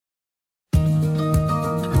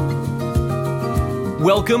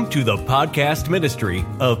Welcome to the podcast ministry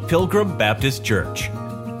of Pilgrim Baptist Church.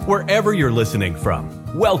 Wherever you're listening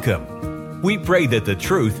from, welcome. We pray that the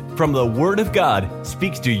truth from the Word of God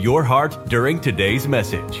speaks to your heart during today's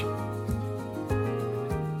message.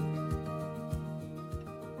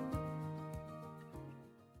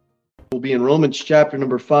 We'll be in Romans chapter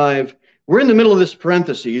number 5. We're in the middle of this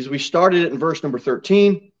parentheses. We started it in verse number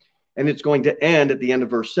 13, and it's going to end at the end of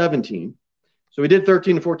verse 17. So we did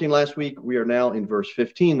 13 and 14 last week. We are now in verse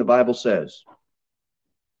 15. The Bible says,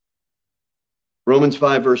 Romans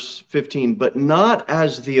 5, verse 15, but not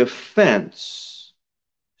as the offense,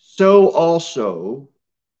 so also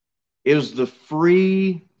is the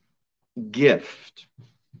free gift.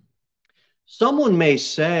 Someone may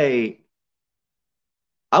say,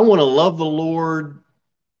 I want to love the Lord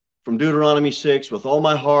from Deuteronomy 6 with all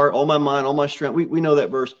my heart, all my mind, all my strength. We know that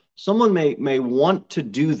verse. Someone may want to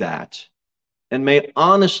do that and may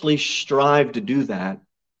honestly strive to do that,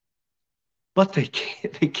 but they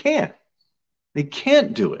can't. They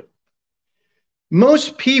can't do it.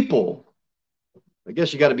 Most people, I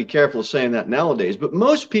guess you got to be careful of saying that nowadays, but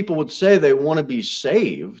most people would say they want to be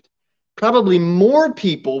saved. Probably more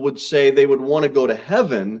people would say they would want to go to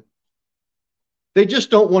heaven. They just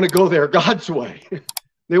don't want to go there God's way.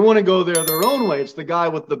 They want to go there their own way. It's the guy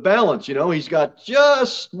with the balance, you know. He's got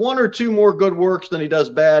just one or two more good works than he does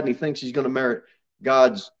bad, and he thinks he's going to merit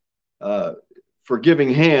God's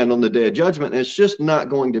forgiving hand on the day of judgment. And it's just not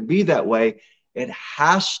going to be that way. It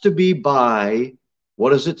has to be by,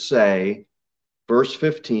 what does it say? Verse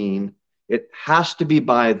 15, it has to be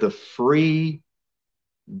by the free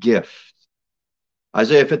gift.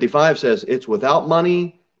 Isaiah 55 says it's without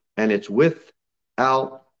money and it's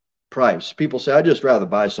without price. People say, I'd just rather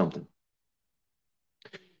buy something.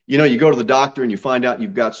 You know, you go to the doctor and you find out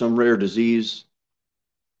you've got some rare disease,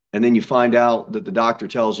 and then you find out that the doctor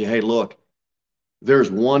tells you, hey, look, there's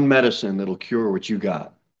one medicine that'll cure what you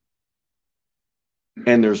got.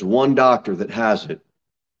 And there's one doctor that has it.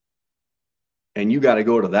 And you got to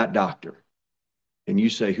go to that doctor. And you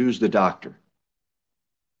say, who's the doctor?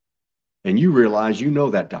 And you realize you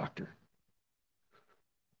know that doctor.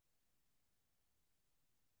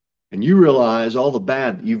 And you realize all the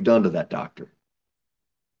bad that you've done to that doctor.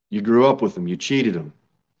 You grew up with him. You cheated him.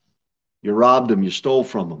 You robbed him. You stole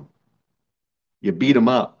from him. You beat him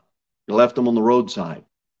up. You left him on the roadside.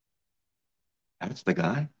 That's the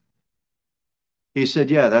guy. He said,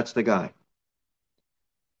 yeah, that's the guy.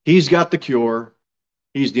 He's got the cure.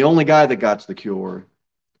 He's the only guy that got the cure.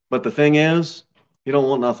 But the thing is, you don't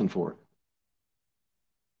want nothing for it.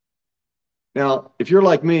 Now, if you're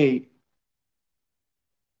like me,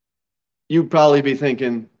 you'd probably be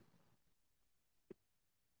thinking,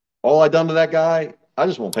 all I done to that guy, I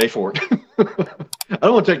just won't pay for it. I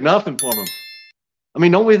don't want to take nothing from him. I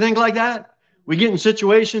mean, don't we think like that? We get in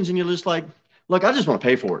situations and you're just like, look, I just want to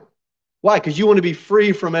pay for it. Why? Because you want to be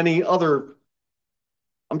free from any other.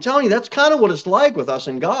 I'm telling you, that's kind of what it's like with us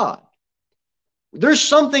and God. There's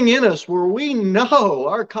something in us where we know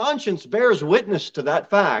our conscience bears witness to that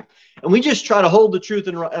fact, and we just try to hold the truth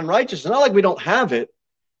and righteousness. Not like we don't have it.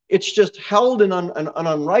 It's just held in an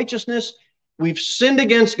unrighteousness. We've sinned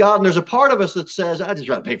against God, and there's a part of us that says, I just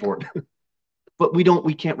rather pay for it. But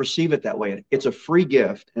we can't receive it that way. It's a free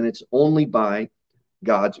gift, and it's only by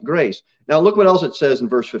God's grace. Now look what else it says in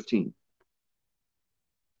verse 15.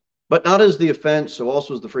 But not as the offense, so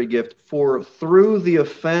also is the free gift. For through the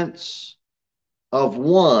offense of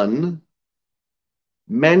one,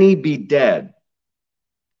 many be dead.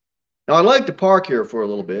 Now I'd like to park here for a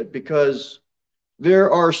little bit, because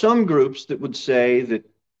there are some groups that would say that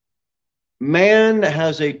man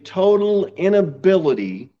has a total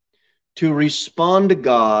inability to respond to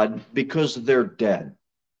God because they're dead.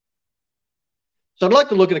 So I'd like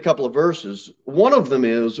to look at a couple of verses. One of them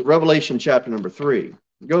is Revelation chapter number 3.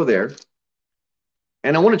 Go there.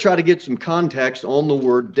 And I want to try to get some context on the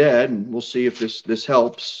word dead, and we'll see if this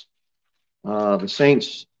helps the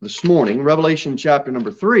saints this morning. Revelation chapter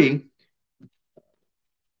number 3.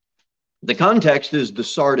 The context is the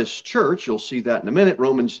Sardis church. You'll see that in a minute.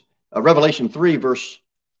 Revelation 3, verse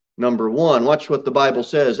number 1. Watch what the Bible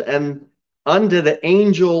says. And unto the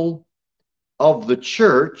angel of the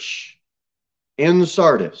church in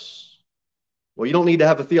Sardis. Well, you don't need to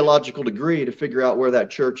have a theological degree to figure out where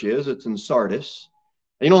that church is. It's in Sardis.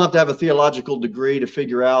 And you don't have to have a theological degree to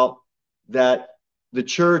figure out that the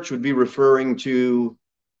church would be referring to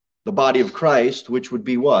the body of Christ, which would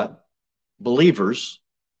be what? Believers.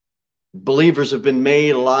 Believers have been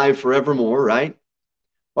made alive forevermore, right?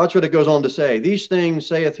 Watch what it goes on to say. These things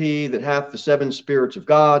saith he that hath the 7 spirits of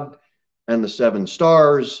God and the 7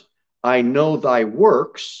 stars. I know thy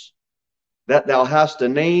works, that thou hast a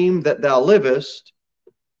name, that thou livest,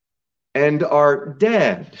 and art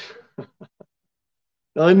dead.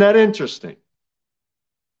 Now, isn't that interesting?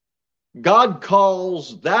 God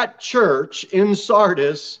calls that church in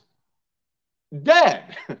Sardis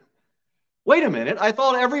dead. Wait a minute. I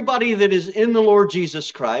thought everybody that is in the Lord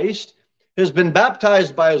Jesus Christ has been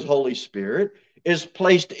baptized by his Holy Spirit, is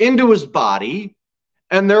placed into his body,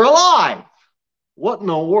 and they're alive. What in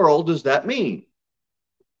the world does that mean?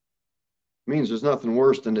 It means there's nothing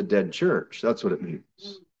worse than a dead church. That's what it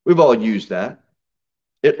means. We've all used that.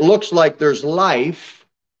 It looks like there's life,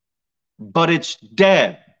 but it's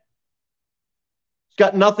dead. It's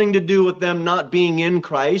got nothing to do with them not being in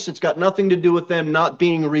Christ. It's got nothing to do with them not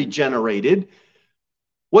being regenerated.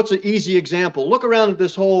 What's an easy example? Look around at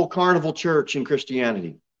this whole carnival church in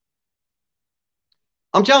Christianity.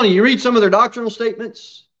 I'm telling you, you read some of their doctrinal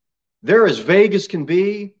statements, they're as vague as can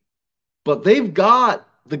be, but they've got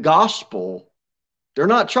the gospel. They're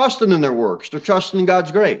not trusting in their works. They're trusting in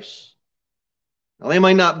God's grace. Now, they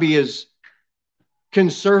might not be as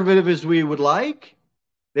conservative as we would like.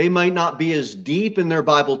 They might not be as deep in their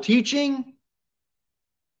Bible teaching.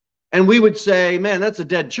 And we would say, man, that's a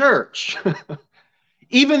dead church.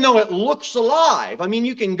 Even though it looks alive. I mean,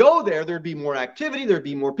 you can go there. There'd be more activity. There'd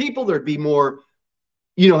be more people. There'd be more,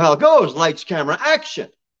 you know how it goes, lights, camera, action.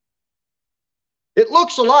 It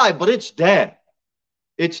looks alive, but it's dead.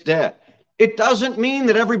 It's dead. It doesn't mean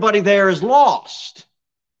that everybody there is lost.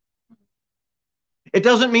 It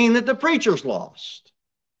doesn't mean that the preacher's lost.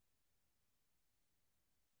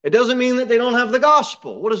 It doesn't mean that they don't have the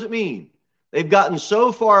gospel. What does it mean? They've gotten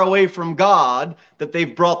so far away from God that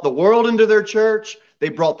they've brought the world into their church. They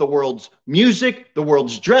brought the world's music, the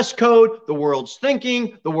world's dress code, the world's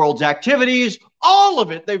thinking, the world's activities, all of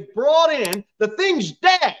it they've brought in. The thing's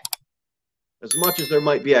dead, as much as there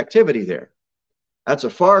might be activity there. That's a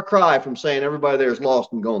far cry from saying everybody there is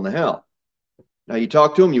lost and going to hell. Now, you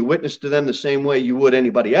talk to them, you witness to them the same way you would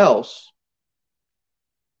anybody else.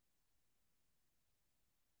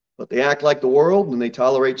 But they act like the world, and they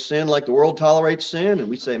tolerate sin like the world tolerates sin. And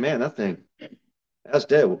we say, man, that thing, that's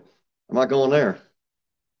dead. I'm not going there.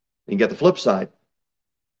 And you get the flip side.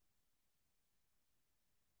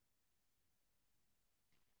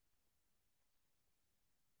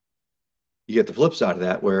 You get the flip side of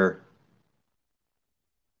that, where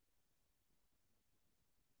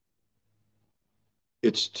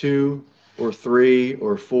it's 2 or 3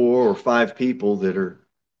 or 4 or 5 people that are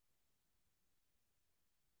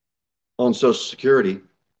on Social Security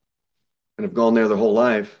and have gone there their whole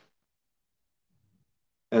life,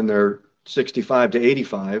 and they're 65 to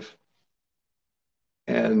 85,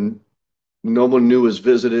 and no one new was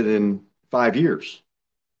visited in 5 years.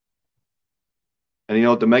 And you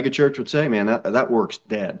know what the megachurch would say? Man, that work's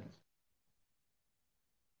dead.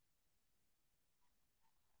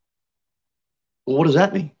 Well, what does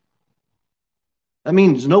that mean? That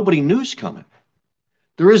means nobody new's coming.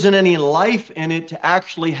 There isn't any life in it to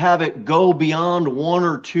actually have it go beyond 1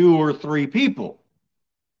 or 2 or 3 people.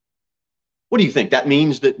 What do you think? That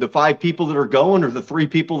means that the 5 people that are going, or the 3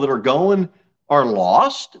 people that are going, are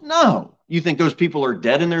lost? No. You think those people are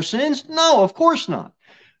dead in their sins? No, of course not.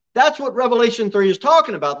 That's what Revelation 3 is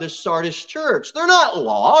talking about, this Sardis church. They're not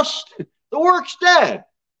lost. The work's dead.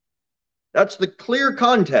 That's the clear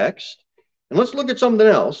context. And let's look at something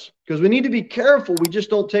else, because we need to be careful. We just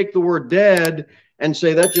don't take the word dead and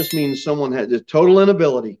say that just means someone had a total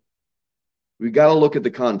inability. We've got to look at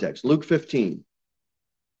the context. Luke 15.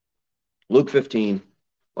 Luke 15.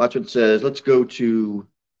 Watch what it says. Let's go to,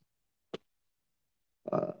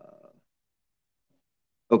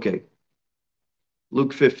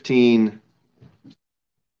 Luke 15,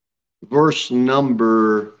 verse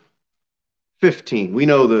number 15. We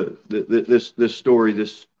know this story,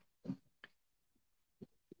 this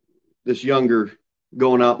younger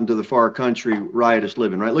going out into the far country, riotous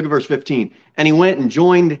living, right? Look at verse 15. And he went and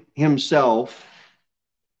joined himself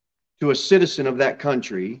to a citizen of that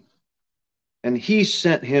country, and he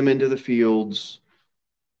sent him into the fields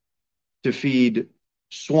to feed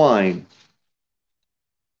swine.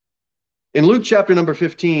 In Luke chapter number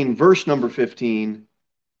 15, verse number 15,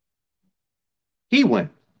 he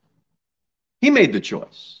went. He made the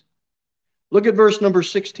choice. Look at verse number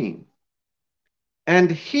 16. And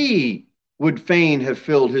he would fain have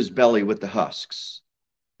filled his belly with the husks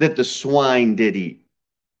that the swine did eat.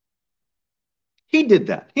 He did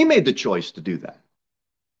that. He made the choice to do that.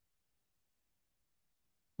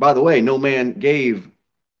 By the way, no man gave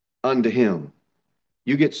unto him.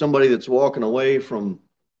 You get somebody that's walking away from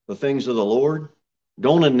the things of the Lord,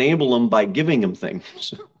 don't enable them by giving them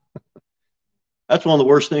things. That's one of the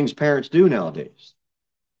worst things parents do nowadays.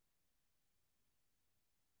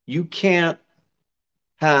 you can't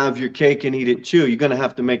have your cake and eat it too. You're going to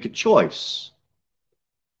have to make a choice.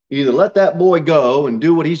 Either let that boy go and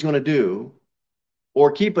do what he's going to do,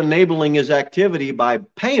 or keep enabling his activity by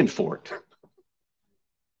paying for it.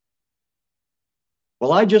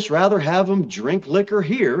 Well, I'd just rather have them drink liquor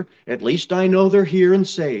here. At least I know they're here and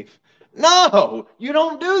safe. No, you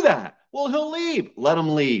don't do that. Well, he'll leave. Let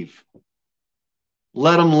him leave.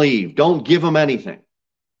 Let him leave. Don't give him anything.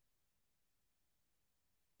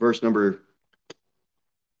 Verse number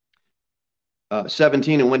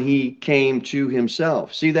 17, and when he came to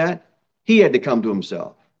himself. See that? He had to come to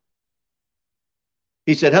himself.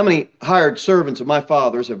 He said, how many hired servants of my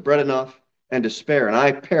father's have bread enough and to spare, and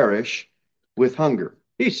I perish with hunger?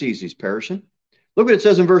 He sees he's perishing. Look what it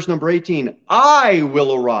says in verse number 18. I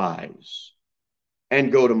will arise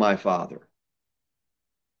and go to my father,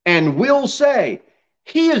 and will say,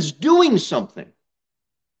 he is doing something.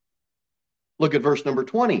 Look at verse number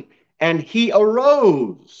 20. And he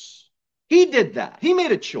arose. He did that. He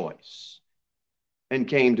made a choice and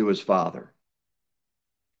came to his father.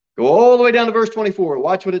 Go all the way down to verse 24.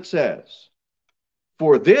 Watch what it says.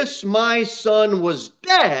 For this my son was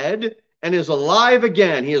dead and is alive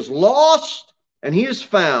again. He is lost and he is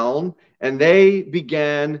found, and they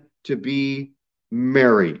began to be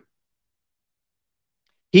merry.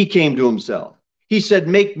 He came to himself. He said,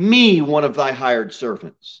 make me one of thy hired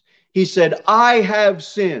servants. He said, I have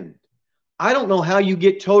sinned. I don't know how you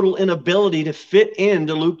get total inability to fit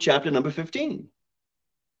into Luke chapter number 15.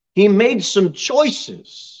 He made some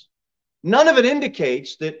choices. None of it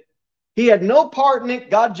indicates that he had no part in it.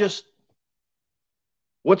 God just,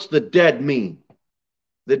 what's the dead mean?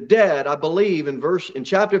 The dead, I believe, in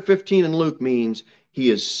chapter 15 in Luke means he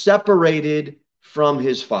is separated from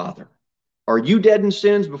his Father. Are you dead in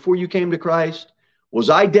sins before you came to Christ? Was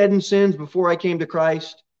I dead in sins before I came to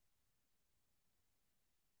Christ?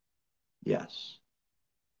 Yes.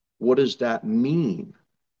 What does that mean?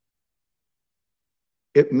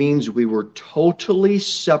 It means we were totally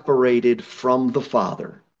separated from the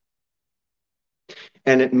Father.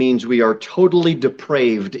 And it means we are totally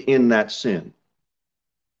depraved in that sin.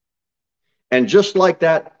 And just like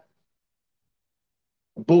that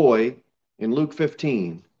boy in Luke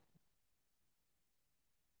 15,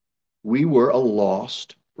 we were a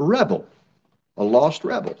lost rebel. A lost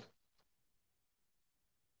rebel.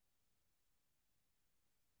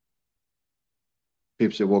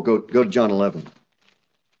 People say, well, go to John 11.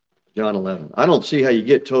 John 11. I don't see how you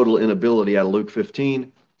get total inability out of Luke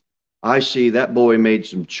 15. I see that boy made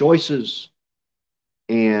some choices.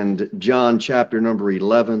 And John chapter number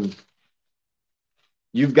 11,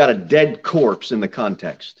 you've got a dead corpse in the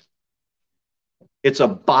context. It's a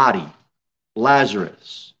body.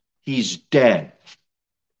 Lazarus. He's dead.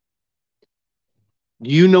 Do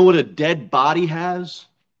you know what a dead body has?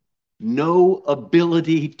 No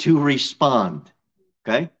ability to respond.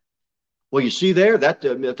 Okay? Well, you see there,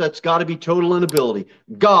 that's got to be total inability.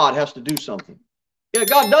 God has to do something. Yeah,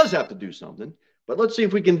 God does have to do something. But let's see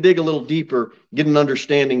if we can dig a little deeper, get an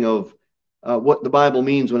understanding of what the Bible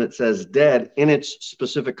means when it says dead in its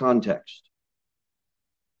specific context.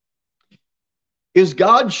 Is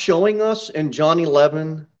God showing us in John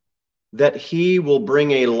 11 that he will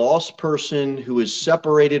bring a lost person who is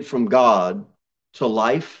separated from God to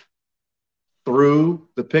life through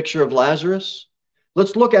the picture of Lazarus?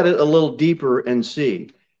 Let's look at it a little deeper and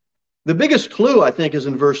see. The biggest clue, I think, is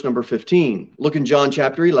in verse number 15. Look in John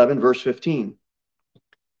chapter 11, verse 15.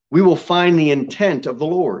 We will find the intent of the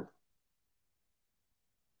Lord.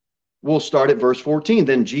 We'll start at verse 14.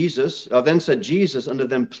 Then said Jesus unto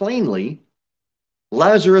them plainly,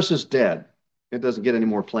 Lazarus is dead. It doesn't get any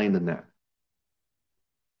more plain than that.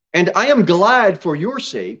 And I am glad for your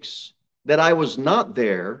sakes that I was not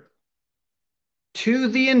there, to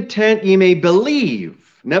the intent ye may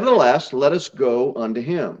believe. Nevertheless, let us go unto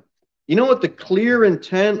him. You know what the clear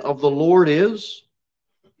intent of the Lord is?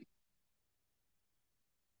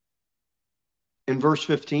 In verse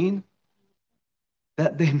 15,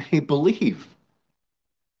 that they may believe.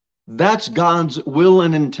 That's God's will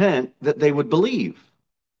and intent, that they would believe.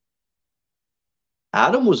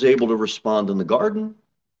 Adam was able to respond in the garden.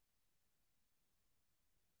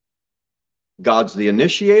 God's the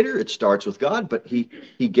initiator. It starts with God, but he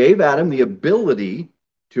gave Adam the ability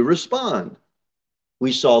to respond.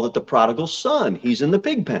 We saw that the prodigal son, he's in the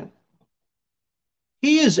pig pen.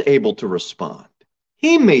 He is able to respond.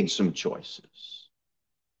 He made some choices.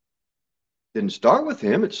 Didn't start with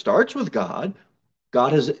him. It starts with God.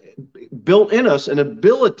 God has built in us an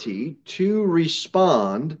ability to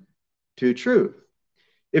respond to truth.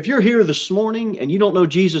 If you're here this morning and you don't know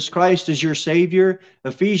Jesus Christ as your Savior,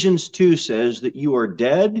 Ephesians 2 says that you are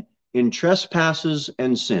dead in trespasses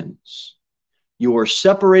and sins. You are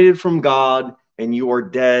separated from God and you are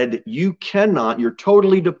dead. You're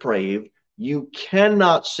totally depraved. You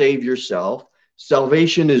cannot save yourself.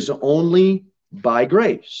 Salvation is only by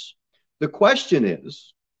grace. The question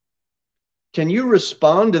is, can you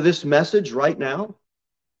respond to this message right now?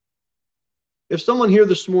 If someone here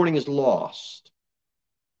this morning is lost,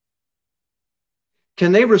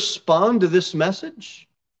 can they respond to this message?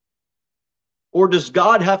 Or does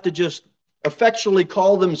God have to just effectually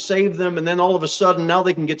call them, save them, and then all of a sudden now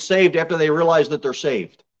they can get saved after they realize that they're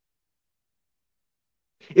saved?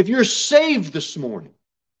 If you're saved this morning,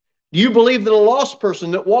 do you believe that a lost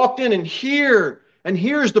person that walked in and hears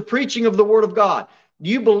the preaching of the Word of God, do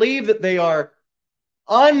you believe that they are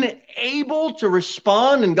unable to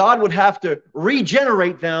respond and God would have to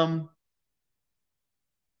regenerate them?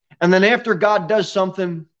 And then after God does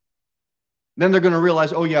something, then they're going to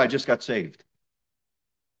realize, oh yeah, I just got saved.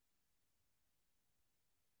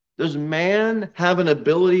 Does man have an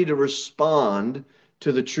ability to respond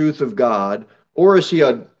to the truth of God, or is he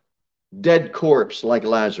a dead corpse like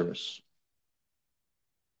Lazarus?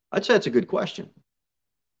 I'd say that's a good question.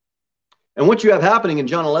 And what you have happening in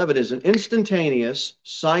John 11 is an instantaneous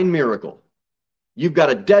sign miracle. You've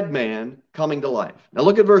got a dead man coming to life. Now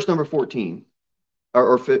look at verse number 14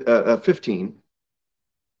 or 15.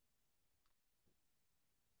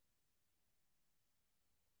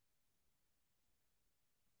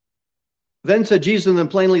 Then said Jesus unto them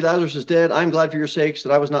plainly, Lazarus is dead. I am glad for your sakes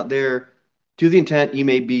that I was not there, to the intent ye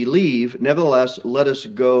may believe. Nevertheless, let us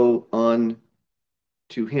go on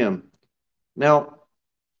to him. Now,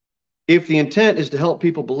 if the intent is to help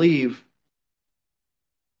people believe,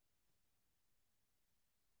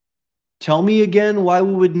 tell me again why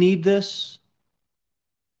we would need this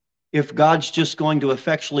if God's just going to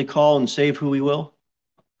effectually call and save who he will.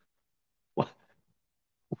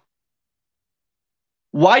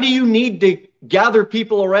 Why do you need to gather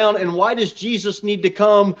people around, and why does Jesus need to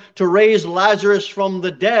come to raise Lazarus from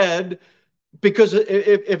the dead? Because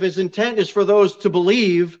if his intent is for those to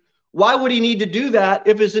believe, why would he need to do that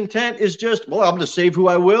if his intent is just, well, I'm going to save who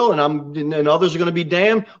I will and others are going to be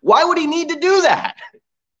damned? Why would he need to do that?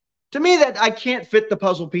 To me, that I can't fit the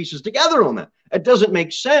puzzle pieces together on that. It doesn't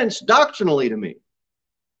make sense doctrinally to me.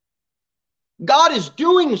 God is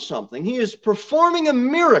doing something. He is performing a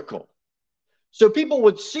miracle. So people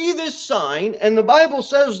would see this sign, and the Bible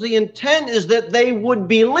says the intent is that they would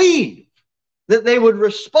believe, that they would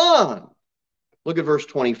respond. Look at verse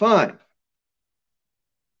 25.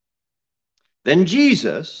 Then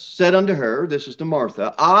Jesus said unto her, this is to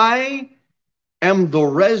Martha, I am the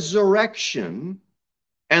resurrection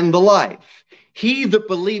and the life. He that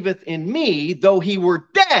believeth in me, though he were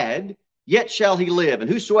dead, yet shall he live. And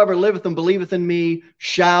whosoever liveth and believeth in me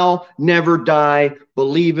shall never die.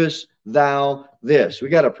 Believest thou this? We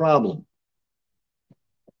got a problem.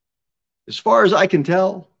 As far as I can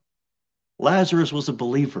tell, Lazarus was a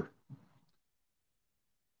believer.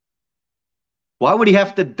 Why would he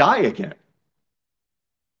have to die again?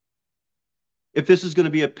 If this is going to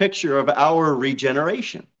be a picture of our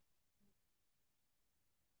regeneration.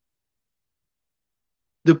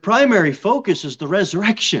 The primary focus is the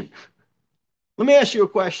resurrection. Let me ask you a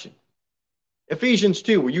question. Ephesians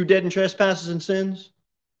 2, were you dead in trespasses and sins?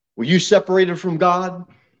 Were you separated from God?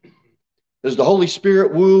 Does the Holy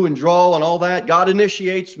Spirit woo and draw and all that? God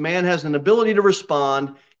initiates. Man has an ability to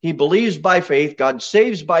respond. He believes by faith. God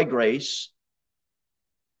saves by grace.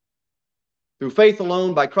 Through faith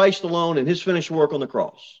alone, by Christ alone, and his finished work on the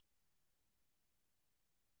cross.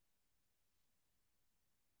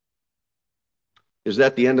 Is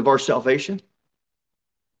that the end of our salvation?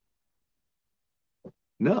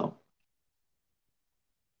 No.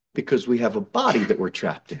 Because we have a body that we're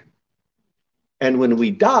trapped in. And when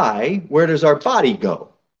we die, where does our body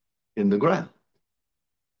go? In the ground.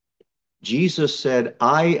 Jesus said,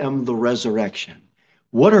 I am the resurrection.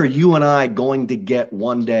 What are you and I going to get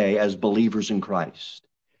one day as believers in Christ?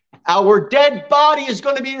 Our dead body is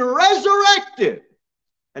going to be resurrected.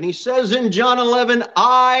 And he says in John 11,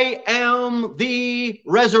 I am the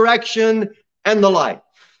resurrection and the life.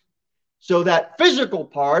 So that physical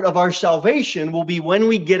part of our salvation will be when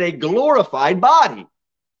we get a glorified body.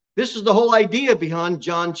 This is the whole idea behind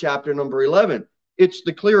John chapter number 11. It's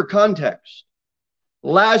the clear context.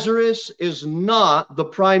 Lazarus is not the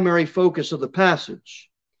primary focus of the passage.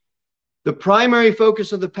 The primary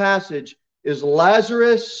focus of the passage is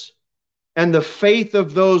Lazarus and the faith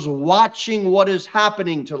of those watching what is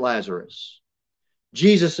happening to Lazarus.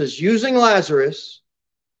 Jesus is using Lazarus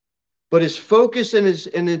But his focus and his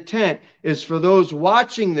intent is for those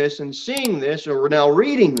watching this and seeing this, or we're now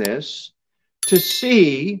reading this, to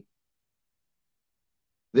see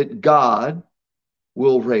that God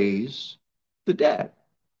will raise the dead.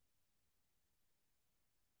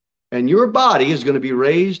 And your body is going to be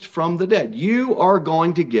raised from the dead. You are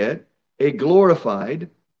going to get a glorified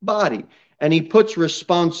body. And he puts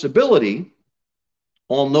responsibility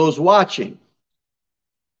on those watching.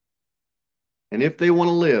 And if they want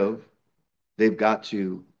to live, they've got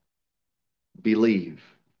to believe.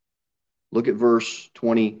 Look at verse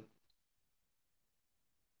 20.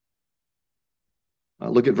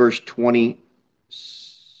 Look at verse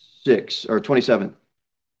 26 or 27.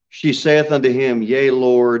 She saith unto him, Yea,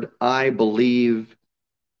 Lord, I believe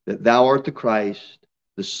that thou art the Christ,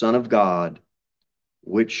 the Son of God,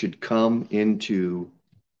 which should come into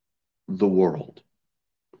the world.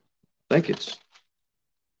 Look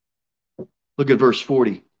at verse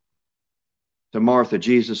 40. To Martha,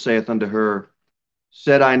 Jesus saith unto her,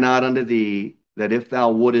 Said I not unto thee that if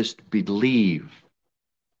thou wouldest believe,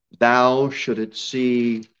 thou shouldst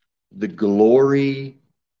see the glory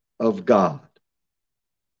of God?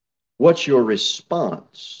 What's your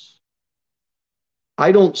response?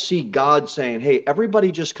 I don't see God saying, hey,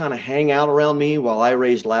 everybody just kind of hang out around me while I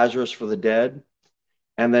raise Lazarus for the dead.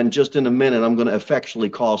 And then just in a minute, I'm going to effectually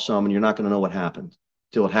call some and you're not going to know what happened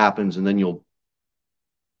till it happens. And then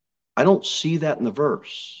I don't see that in the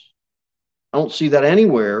verse. I don't see that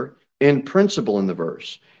anywhere in principle in the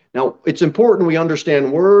verse. Now, it's important we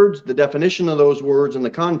understand words, the definition of those words, and the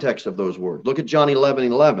context of those words. Look at John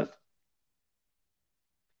 11:11.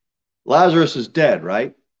 Lazarus is dead,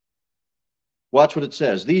 right? Watch what it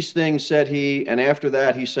says. These things said he, and after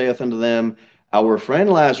that he saith unto them, Our friend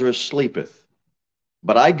Lazarus sleepeth,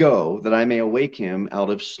 but I go that I may awake him out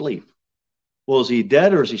of sleep. Well, is he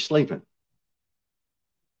dead or is he sleeping?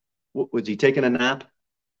 Was he taking a nap?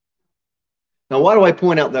 Now, why do I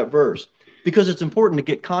point out that verse? Because it's important to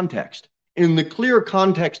get context. In the clear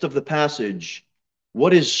context of the passage,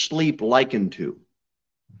 what is sleep likened to?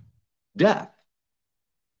 Death.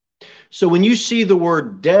 So when you see the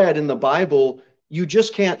word dead in the Bible, you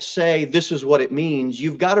just can't say this is what it means.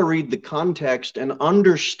 You've got to read the context and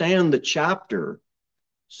understand the chapter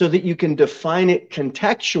so that you can define it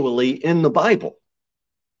contextually in the Bible.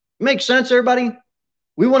 Makes sense, everybody?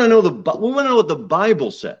 We want to know what the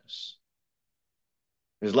Bible says.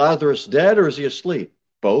 Is Lazarus dead or is he asleep?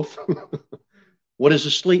 Both. What does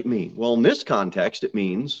asleep mean? Well, in this context, it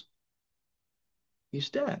means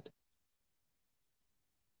he's dead.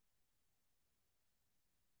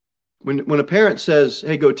 When a parent says,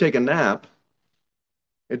 hey, go take a nap,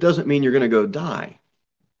 it doesn't mean you're going to go die.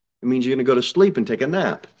 It means you're going to go to sleep and take a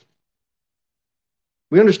nap.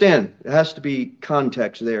 We understand it has to be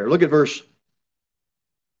context there. Look at verse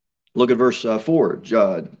 4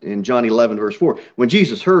 in John 11, verse 4. When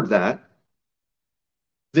Jesus heard that,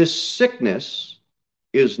 this sickness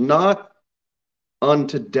is not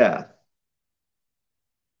unto death,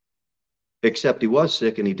 except he was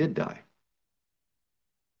sick and he did die.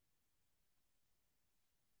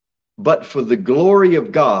 But for the glory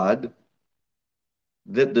of God,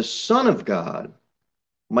 that the Son of God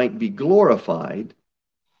might be glorified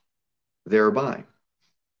thereby.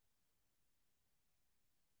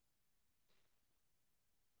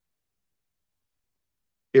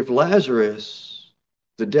 If Lazarus,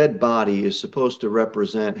 the dead body, is supposed to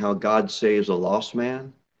represent how God saves a lost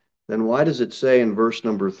man, then why does it say in verse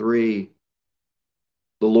number 3,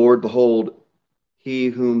 the Lord, behold, he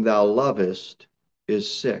whom thou lovest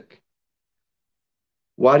is sick?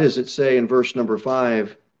 Why does it say in verse number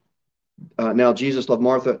 5, now Jesus loved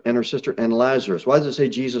Martha and her sister and Lazarus? Why does it say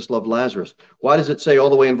Jesus loved Lazarus? Why does it say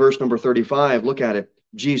all the way in verse number 35, look at it,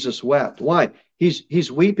 Jesus wept? Why?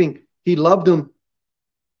 He's weeping. He loved them.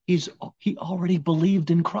 He already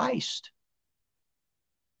believed in Christ.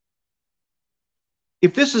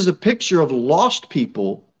 If this is a picture of lost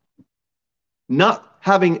people not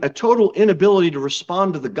having a total inability to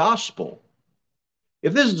respond to the gospel,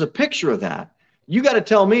 if this is a picture of that, you got to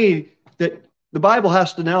tell me that the Bible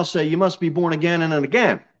has to now say you must be born again and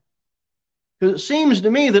again. Because it seems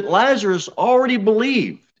to me that Lazarus already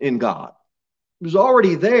believed in God. He was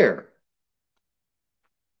already there.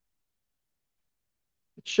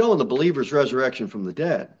 It's showing the believer's resurrection from the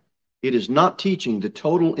dead. It is not teaching the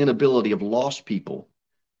total inability of lost people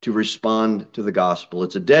to respond to the gospel.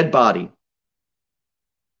 It's a dead body.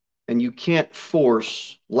 And you can't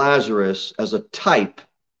force Lazarus as a type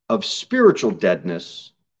of spiritual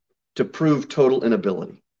deadness to prove total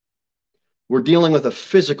inability. We're dealing with a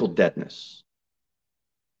physical deadness.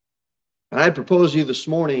 And I propose to you this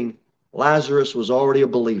morning, Lazarus was already a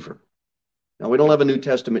believer. Now, we don't have a New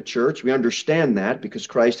Testament church. We understand that because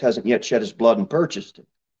Christ hasn't yet shed his blood and purchased it.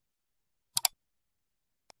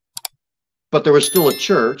 But there was still a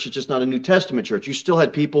church. It's just not a New Testament church. You still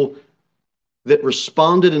had people that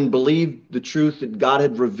responded and believed the truth that God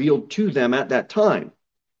had revealed to them at that time.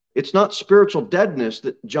 It's not spiritual deadness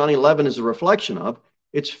that John 11 is a reflection of.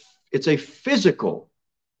 It's a physical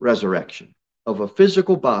resurrection of a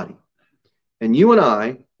physical body. And you and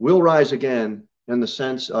I will rise again in the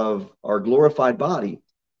sense of our glorified body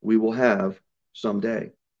we will have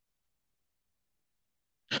someday.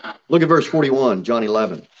 Look at verse 41, John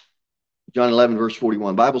 11. John 11, verse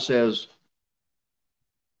 41. The Bible says,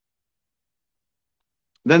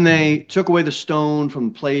 "Then they took away the stone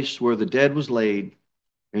from the place where the dead was laid,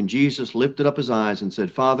 and Jesus lifted up his eyes and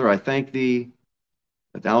said, Father, I thank thee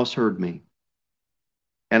that thou hast heard me.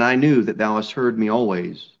 And I knew that thou hast heard me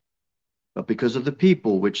always. But because of the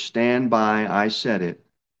people which stand by, I said it,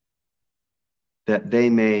 that they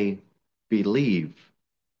may believe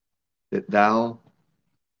that thou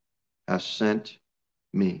hast sent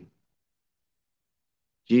me."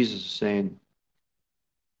 Jesus is saying,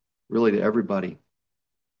 really to everybody,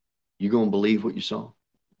 you going to believe what you saw?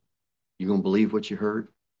 You going to believe what you heard?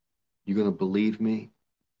 You going to believe me?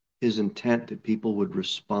 His intent that people would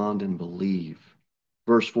respond and believe.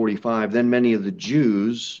 Verse 45, then many of the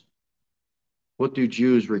Jews, what do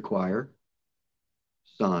Jews require?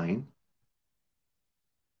 Sign.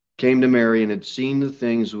 Came to Mary and had seen the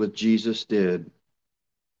things which Jesus did,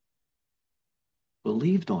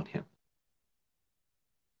 believed on him.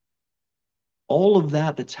 All of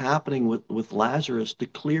that's happening with Lazarus, the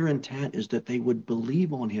clear intent is that they would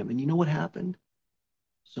believe on him. And you know what happened?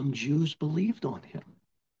 Some Jews believed on him.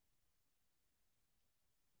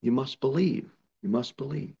 You must believe. You must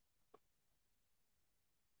believe.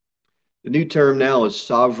 The new term now is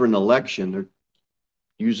sovereign election. They're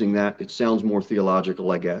using that. It sounds more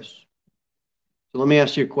theological, I guess. So let me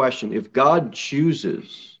ask you a question. If God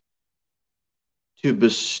chooses to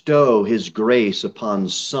bestow his grace upon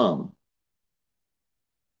some,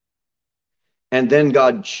 and then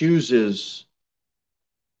God chooses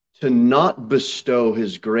to not bestow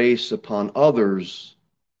his grace upon others,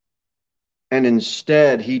 and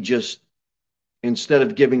instead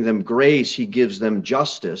of giving them grace, he gives them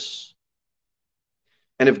justice.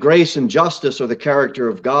 And if grace and justice are the character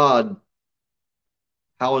of God,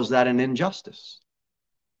 how is that an injustice?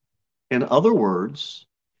 In other words,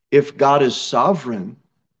 if God is sovereign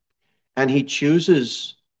and he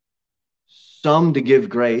chooses some to give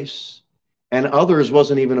grace and others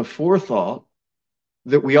wasn't even a forethought,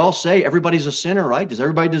 that we all say everybody's a sinner, right? Does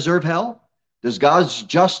everybody deserve hell? Does God's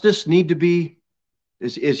justice need to be,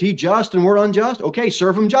 is he just and we're unjust? Okay,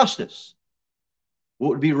 serve him justice. What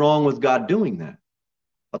would be wrong with God doing that?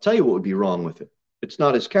 I'll tell you what would be wrong with it. It's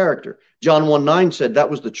not his character. John 1:9 said, that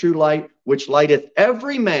was the true light, which lighteth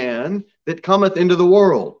every man that cometh into the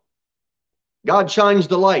world. God shines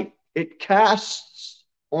the light. It casts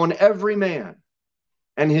on every man.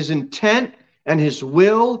 And his intent and his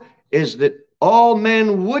will is that all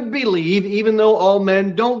men would believe, even though all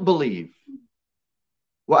men don't believe.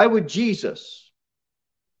 Why would Jesus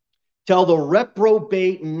tell the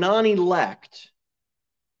reprobate non-elect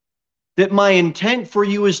that my intent for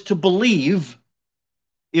you is to believe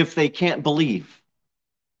if they can't believe?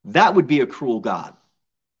 That would be a cruel God.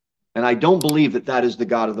 And I don't believe that that is the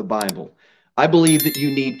God of the Bible. I believe that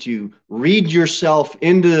you need to read yourself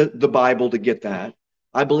into the Bible to get that.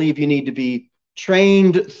 I believe you need to be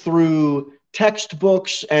trained through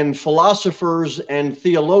textbooks and philosophers and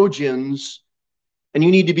theologians, and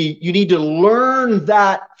you need to learn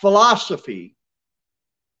that philosophy.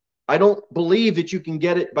 I don't believe that you can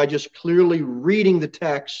get it by just clearly reading the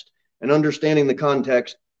text and understanding the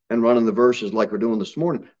context and running the verses like we're doing this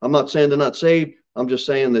morning. I'm not saying they're not saved. I'm just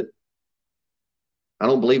saying that I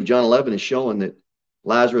don't believe John 11 is showing that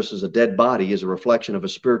Lazarus is a dead body is a reflection of a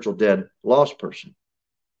spiritual dead lost person.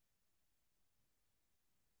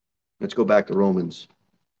 Let's go back to Romans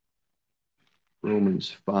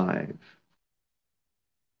 5.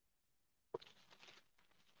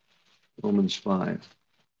 Romans 5.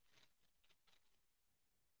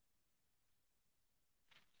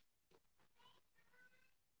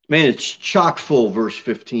 Man, it's chock full, verse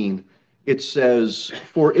 15. It says,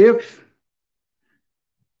 for if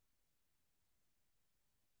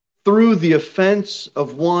through the offense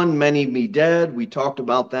of one many be dead, we talked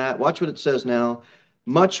about that. Watch what it says now.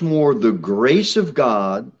 Much more the grace of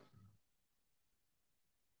God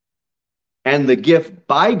and the gift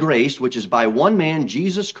by grace, which is by one man,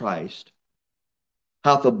 Jesus Christ,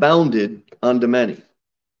 hath abounded unto many.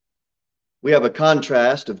 We have a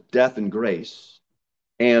contrast of death and grace.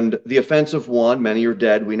 And the offense of one, many are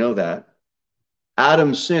dead, we know that.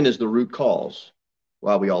 Adam's sin is the root cause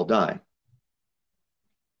why we all die.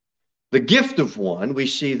 The gift of one, we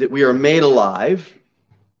see that we are made alive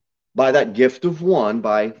by that gift of one,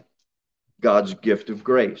 by God's gift of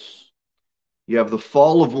grace. You have the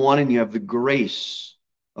fall of one and you have the grace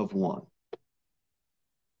of one.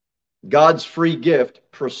 God's free gift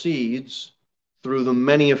proceeds through the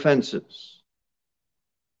many offenses.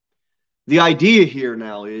 The idea here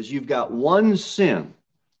now is you've got one sin,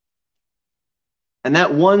 and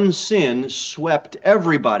that one sin swept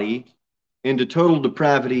everybody into total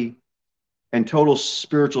depravity and total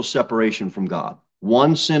spiritual separation from God.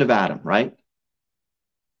 One sin of Adam, right?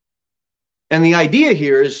 And the idea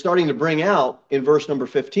here is starting to bring out in verse number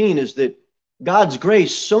 15 is that God's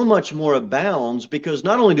grace so much more abounds because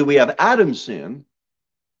not only do we have Adam's sin,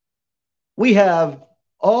 we have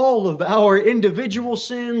all of our individual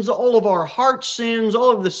sins, all of our heart sins,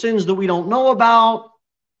 all of the sins that we don't know about,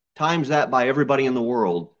 times that by everybody in the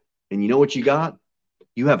world. And you know what you got?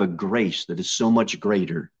 You have a grace that is so much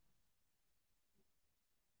greater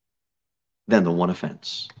than the one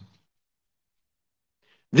offense.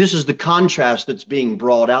 This is the contrast that's being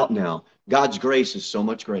brought out now. God's grace is so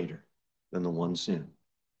much greater than the one sin.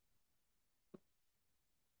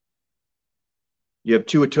 You have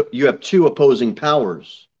two opposing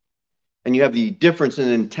powers, and you have the difference in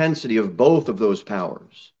intensity of both of those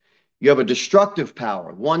powers. You have a destructive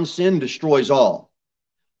power. One sin destroys all,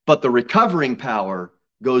 but the recovering power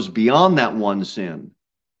goes beyond that one sin,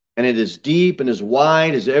 and it is deep and as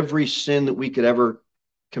wide as every sin that we could ever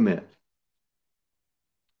commit.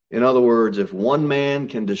 In other words, if one man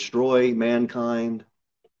can destroy mankind,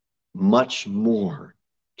 much more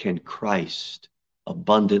can Christ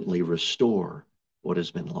abundantly restore what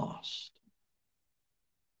has been lost.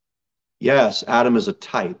 Yes, Adam is a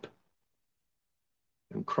type,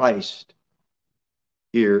 and Christ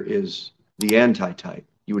here is the antitype.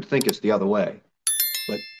 You would think it's the other way,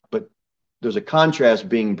 but there's a contrast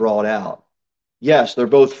being brought out. Yes, they're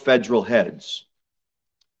both federal heads.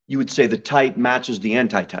 You would say the type matches the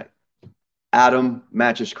antitype. Adam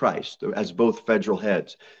matches Christ as both federal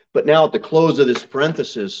heads. But now at the close of this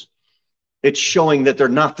parenthesis, it's showing that they're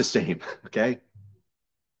not the same, okay?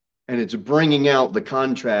 And it's bringing out the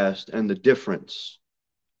contrast and the difference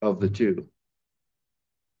of the two.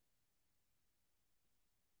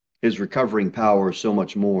 His recovering power is so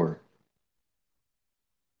much more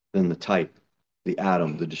than the type, the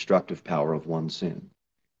Adam, the destructive power of one sin.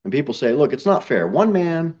 And people say, look, it's not fair. One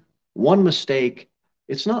man, one mistake,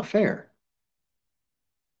 it's not fair.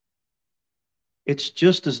 It's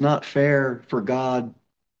just as not fair for God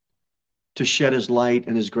to shed his light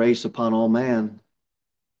and his grace upon all man.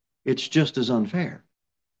 It's just as unfair.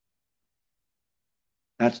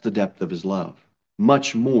 That's the depth of his love.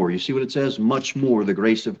 Much more. You see what it says? Much more the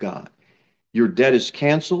grace of God. Your debt is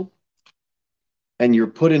canceled and you're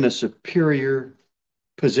put in a superior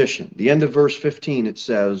position. The end of verse 15, it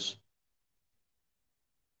says,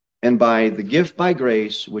 and by the gift by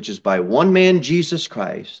grace, which is by one man, Jesus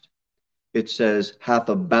Christ, it says, hath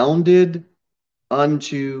abounded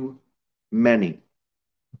unto many.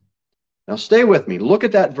 Now stay with me. Look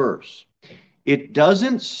at that verse. It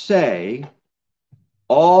doesn't say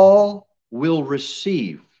all will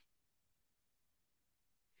receive.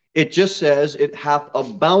 It just says it hath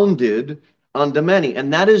abounded unto many.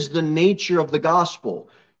 And that is the nature of the gospel,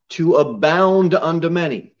 to abound unto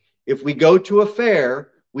many. If we go to a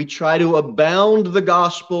fair, we try to abound the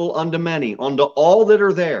gospel unto many, unto all that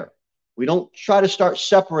are there. We don't try to start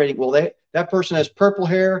separating. Well, that person has purple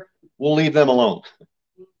hair, we'll leave them alone.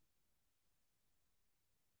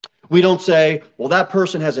 We don't say, well, that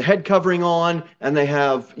person has a head covering on and they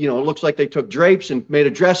have, it looks like they took drapes and made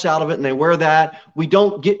a dress out of it and they wear that. We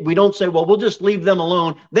don't say, well, we'll just leave them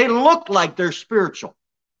alone. They look like they're spiritual.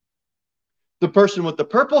 The person with the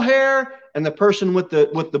purple hair and the person with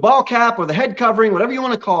the ball cap or the head covering, whatever you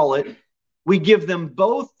want to call it, we give them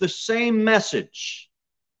both the same message.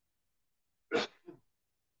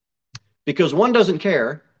 Because one doesn't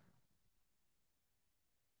care.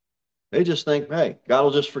 They just think, hey, God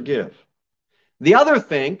will just forgive. The other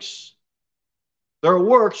thinks their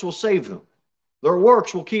works will save them. Their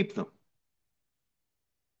works will keep them.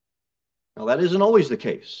 Now, that isn't always the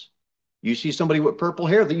case. You see somebody with purple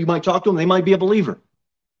hair that you might talk to them, they might be a believer.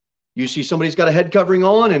 You see somebody's got a head covering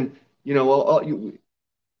on and,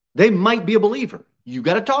 they might be a believer. You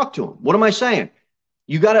got to talk to them. What am I saying?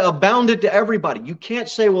 You got to abound it to everybody. You can't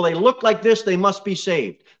say, well, they look like this, they must be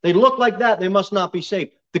saved. They look like that, they must not be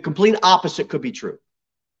saved. The complete opposite could be true.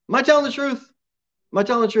 Am I telling the truth? Am I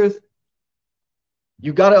telling the truth?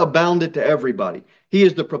 You got to abound it to everybody. He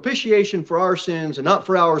is the propitiation for our sins, and not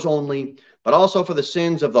for ours only, but also for the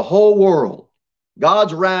sins of the whole world.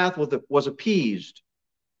 God's wrath was appeased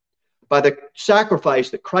by the sacrifice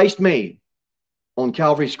that Christ made on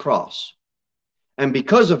Calvary's cross. And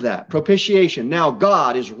because of that, propitiation, now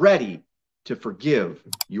God is ready to forgive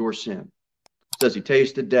your sin. It says he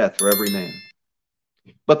tasted death for every man.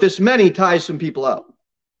 But this many ties some people up.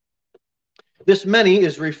 This many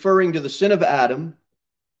is referring to the sin of Adam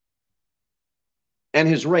and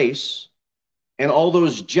his race and all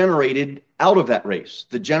those generated out of that race,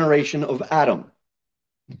 the generation of Adam.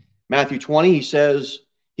 Matthew 20, he says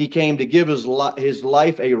he came to give his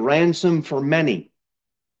life a ransom for many.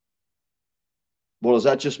 Well, does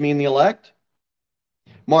that just mean the elect?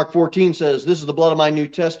 Mark 14 says, this is the blood of my New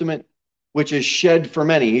Testament, which is shed for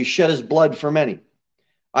many. He shed his blood for many.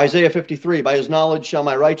 Isaiah 53, by his knowledge shall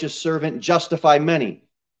my righteous servant justify many,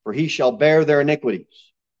 for he shall bear their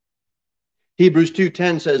iniquities. Hebrews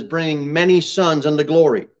 2:10 says, bringing many sons unto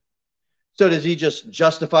glory. So does he just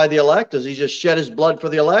justify the elect? Does he just shed his blood for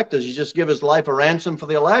the elect? Does he just give his life a ransom for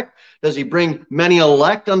the elect? Does he bring many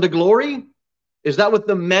elect unto glory? Is that what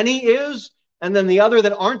the many is? And then the other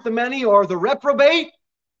that aren't the many are the reprobate?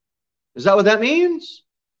 Is that what that means?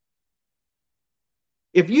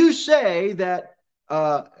 If you say that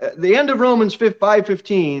the end of Romans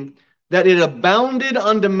 5:15, that it abounded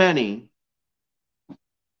unto many,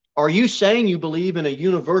 are you saying you believe in a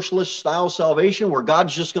universalist style salvation where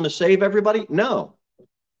God's just going to save everybody? No.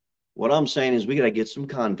 What I'm saying is we got to get some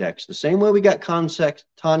context. The same way we got context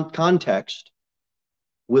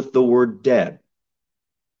with the word dead.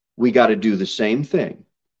 We got to do the same thing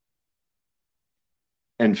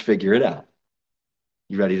and figure it out.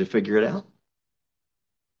 You ready to figure it out?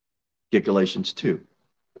 Get Galatians 2.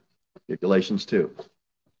 Get Galatians 2.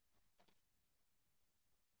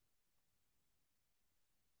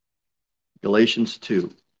 Galatians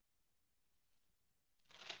 2.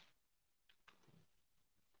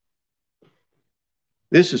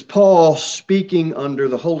 This is Paul speaking under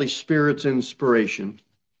the Holy Spirit's inspiration.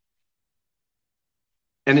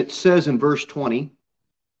 And it says in verse 20,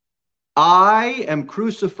 I am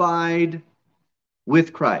crucified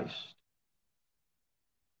with Christ.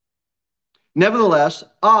 Nevertheless,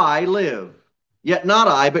 I live, yet not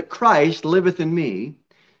I, but Christ liveth in me.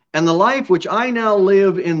 And the life which I now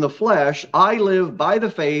live in the flesh, I live by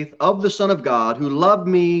the faith of the Son of God, who loved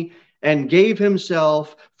me and gave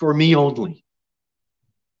himself for me only.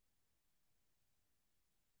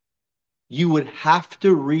 You would have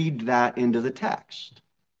to read that into the text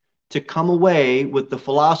to come away with the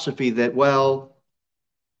philosophy that, well,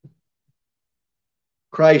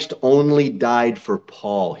 Christ only died for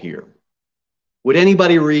Paul here. Would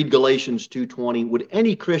anybody read Galatians 2:20? Would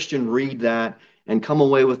any Christian read that and come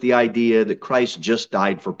away with the idea that Christ just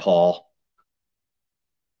died for Paul?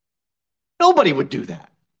 Nobody would do that.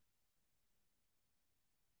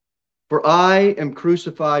 For I am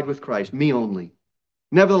crucified with Christ, me only.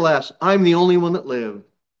 Nevertheless, I'm the only one that live.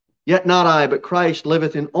 Yet not I, but Christ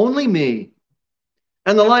liveth in only me.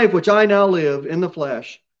 And the life which I now live in the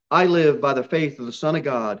flesh, I live by the faith of the Son of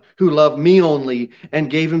God, who loved me only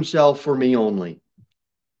and gave himself for me only.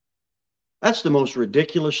 That's the most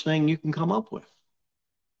ridiculous thing you can come up with.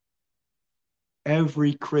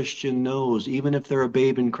 Every Christian knows, even if they're a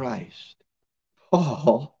babe in Christ,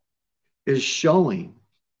 Paul is showing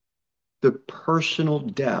the personal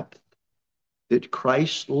depth that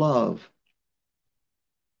Christ's love,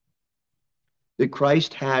 that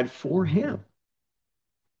Christ had for him.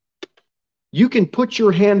 You can put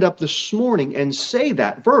your hand up this morning and say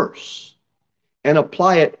that verse and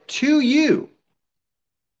apply it to you.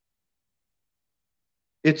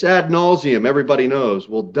 It's ad nauseum. Everybody knows.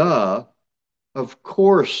 Well, duh. Of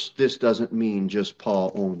course, this doesn't mean just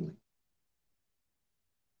Paul only.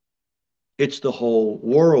 It's the whole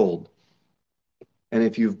world. And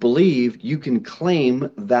if you've believed, you can claim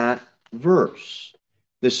that verse.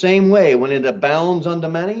 The same way, when it abounds unto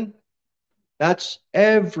many, that's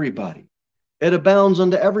everybody. It abounds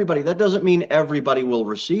unto everybody. That doesn't mean everybody will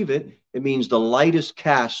receive it. It means the light is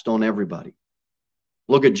cast on everybody.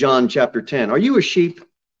 Look at John chapter 10. Are you a sheep?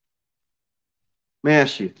 May I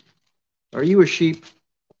ask you, are you a sheep?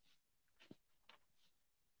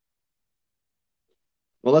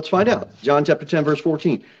 Well, let's find out. John chapter 10, verse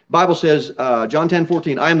 14. Bible says, John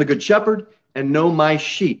 10:14, I am the good shepherd and know my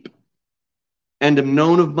sheep and am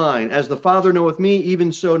known of mine. As the Father knoweth me,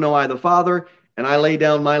 even so know I the Father, and I lay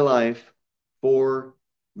down my life for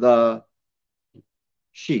the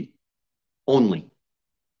sheep only.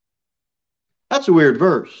 That's a weird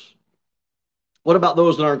verse. What about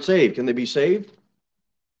those that aren't saved? Can they be saved?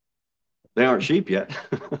 They aren't sheep yet.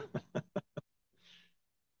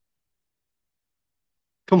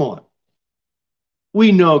 Come on.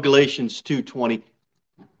 We know Galatians 2:20.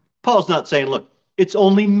 Paul's not saying, look, it's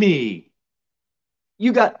only me.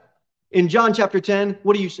 You got, in John chapter 10,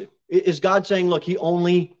 what do you say? Is God saying, look, he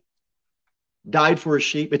only died for his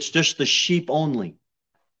sheep? It's just the sheep only.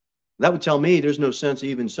 That would tell me there's no sense of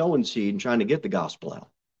even sowing seed and trying to get the gospel out.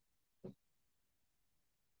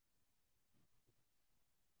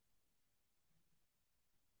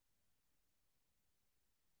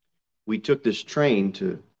 We took this train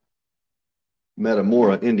to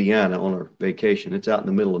Metamora, Indiana on our vacation. It's out in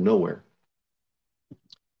the middle of nowhere.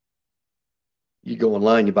 You go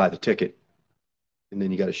online, you buy the ticket, and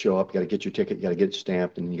then you got to show up, you got to get your ticket, you got to get it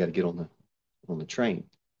stamped, and then you got to get on the train.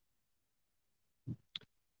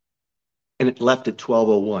 And it left at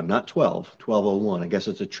 12:01, not 12, 12:01. I guess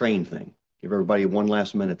it's a train thing. Give everybody one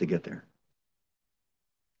last minute to get there.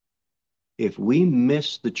 If we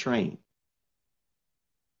miss the train,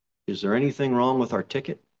 is there anything wrong with our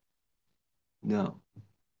ticket? No.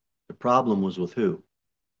 The problem was with who?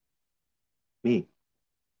 Me.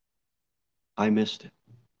 I missed it.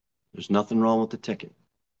 There's nothing wrong with the ticket.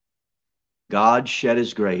 God shed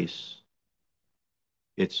his grace.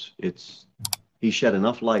 He shed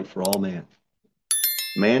enough light for all man.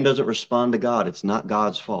 Man doesn't respond to God. It's not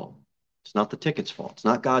God's fault. It's not the ticket's fault. It's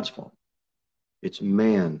not God's fault. It's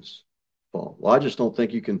man's fault. Well, I just don't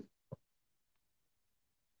think you can,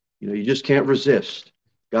 you just can't resist.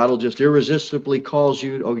 God will just irresistibly cause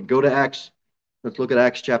you. Okay, go to Acts. Let's look at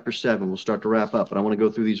Acts chapter 7. We'll start to wrap up, but I want to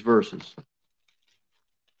go through these verses.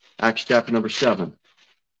 Acts chapter number 7.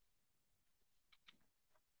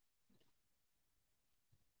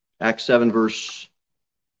 Acts 7 verse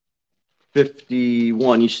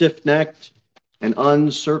 51. You stiff-necked and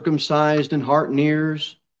uncircumcised in heart and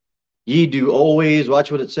ears, ye do always,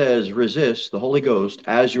 watch what it says, resist the Holy Ghost,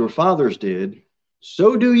 as your fathers did,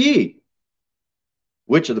 so do ye.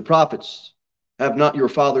 Which of the prophets have not your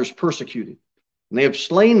fathers persecuted? And they have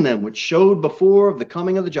slain them which showed before of the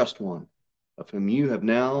coming of the just one, of whom you have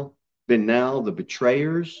now been the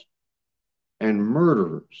betrayers and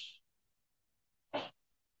murderers.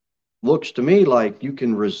 Looks to me like you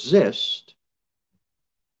can resist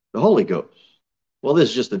the Holy Ghost. Well, this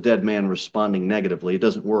is just a dead man responding negatively. It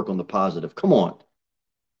doesn't work on the positive. Come on.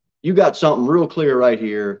 You got something real clear right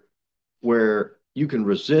here where you can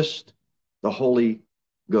resist the Holy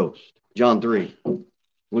Ghost. John 3.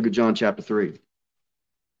 Look at John chapter 3.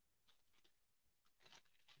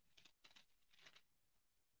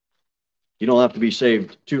 You don't have to be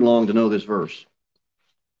saved too long to know this verse.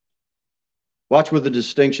 Watch what the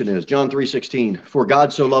distinction is. John 3:16. For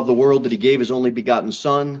God so loved the world that he gave his only begotten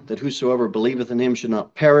Son, that whosoever believeth in him should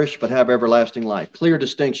not perish, but have everlasting life. Clear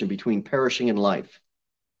distinction between perishing and life.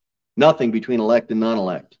 Nothing between elect and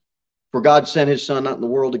non-elect. For God sent his Son not in the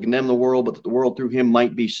world to condemn the world, but that the world through him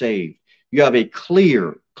might be saved. You have a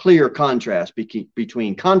clear contrast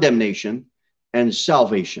between condemnation and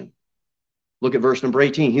salvation. Look at verse number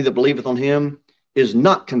 18. He that believeth on him is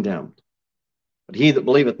not condemned. But he that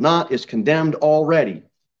believeth not is condemned already,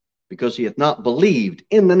 because he hath not believed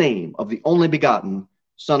in the name of the only begotten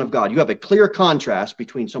Son of God. You have a clear contrast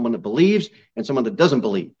between someone that believes and someone that doesn't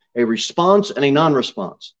believe. A response and a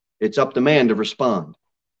non-response. It's up to man to respond.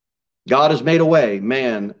 God has made a way.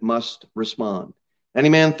 Man must respond. Any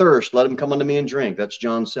man thirst, let him come unto me and drink. That's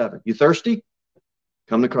John 7. You thirsty?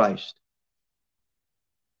 Come to Christ.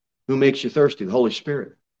 Who makes you thirsty? The Holy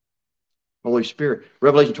Spirit. Holy Spirit.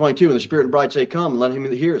 Revelation 22, and the Spirit and the bride say, come. And let him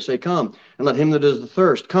that heareth say, come. And let him that is the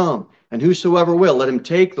thirst come. And whosoever will, let him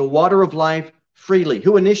take the water of life freely.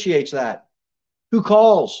 Who initiates that? Who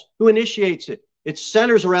calls? Who initiates it? It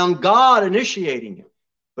centers around God initiating it.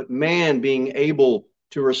 But man being able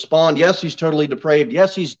to respond. Yes, he's totally depraved.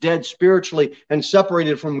 Yes, he's dead spiritually and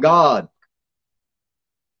separated from God.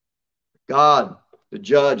 God, the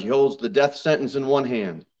judge, he holds the death sentence in one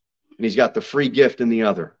hand, and he's got the free gift in the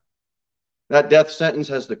other. That death sentence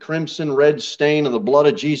has the crimson red stain of the blood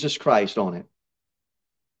of Jesus Christ on it,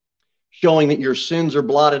 showing that your sins are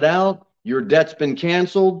blotted out, your debt's been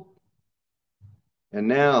canceled, and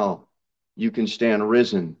now you can stand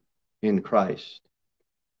risen in Christ.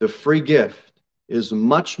 The free gift is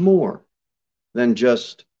much more than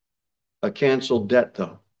just a canceled debt,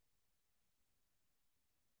 though.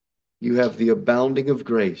 You have the abounding of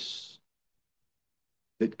grace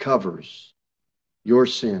that covers your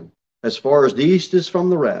sin. As far as the east is from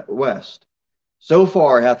the west, so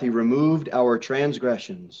far hath he removed our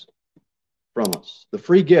transgressions from us. The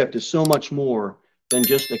free gift is so much more than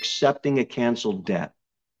just accepting a canceled debt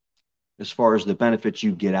as far as the benefits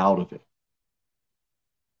you get out of it.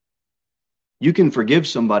 You can forgive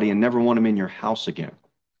somebody and never want them in your house again.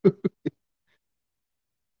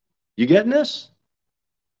 You getting this?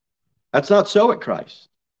 That's not so at Christ.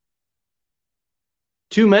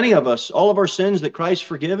 Too many of us, all of our sins that Christ's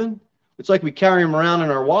forgiven, it's like we carry them around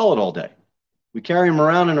in our wallet all day. We carry them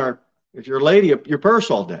around in our, if you're a lady, your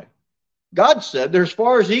purse all day. God said they're as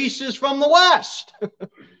far as the east is from the west.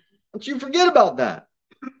 Don't you forget about that.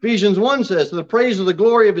 Ephesians 1 says, to the praise of the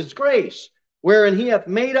glory of his grace, wherein he hath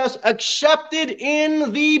made us accepted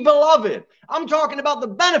in the beloved. I'm talking about the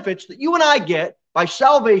benefits that you and I get by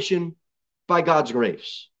salvation by God's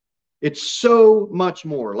grace. It's so much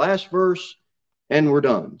more. Last verse, and we're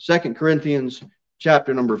done. 2 Corinthians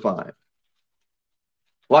chapter number 5.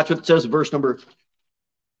 Watch what it says, verse number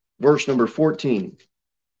 14.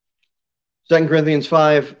 2 Corinthians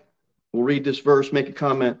 5, we'll read this verse, make a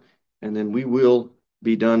comment, and then we will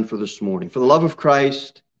be done for this morning. For the love of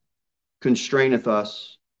Christ constraineth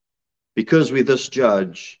us, because we thus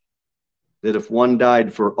judge that if one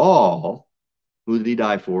died for all, who did he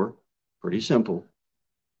die for? Pretty simple.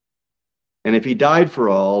 And if he died for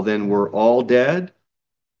all, then we're all dead?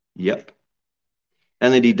 Yep.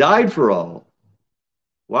 And that he died for all,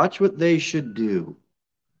 watch what they should do,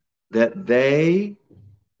 that they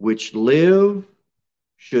which live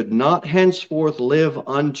should not henceforth live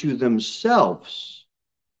unto themselves,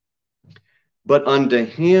 but unto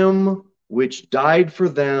him which died for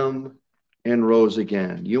them and rose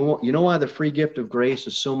again. You know why the free gift of grace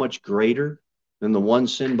is so much greater than the one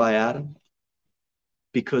sin by Adam?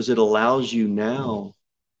 Because it allows you now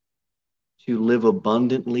to live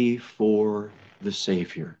abundantly for the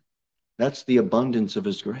Savior. That's the abundance of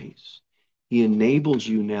his grace. He enables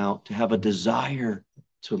you now to have a desire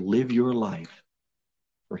to live your life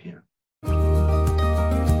for him.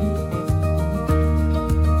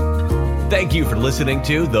 Thank you for listening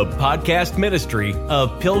to the podcast ministry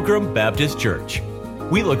of Pilgrim Baptist Church.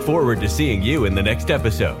 We look forward to seeing you in the next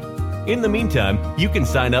episode. In the meantime, you can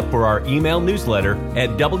sign up for our email newsletter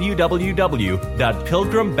at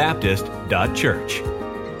www.pilgrimbaptist.church.